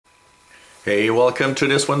Hey, welcome to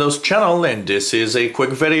this Windows channel, and this is a quick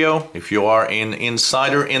video. If you are an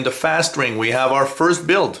insider in the fast ring, we have our first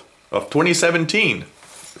build of 2017.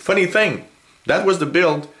 Funny thing, that was the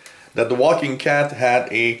build that the Walking Cat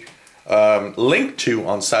had a link to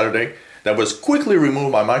on Saturday that was quickly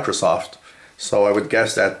removed by Microsoft. So I would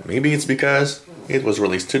guess that maybe it's because it was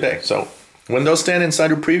released today. So Windows 10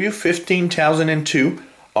 Insider Preview 15002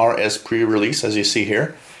 RS pre-release, as you see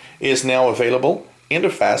here, is now available in the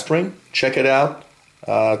fast ring. Check it out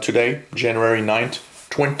today, January 9th,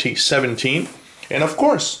 2017. And of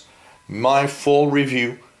course, my full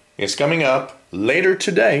review is coming up later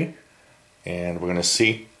today, and we're going to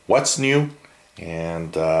see what's new.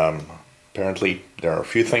 And apparently there are a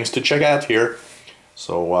few things to check out here.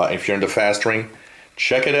 So if you're in the fast ring,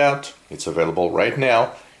 check it out. It's available right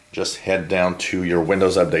now. Just head down to your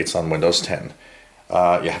Windows updates on Windows 10.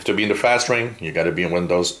 You have to be in the fast ring. You got to be in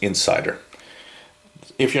Windows Insider.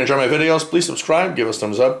 If you enjoy my videos, please subscribe, give us a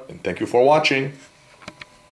thumbs up, and thank you for watching.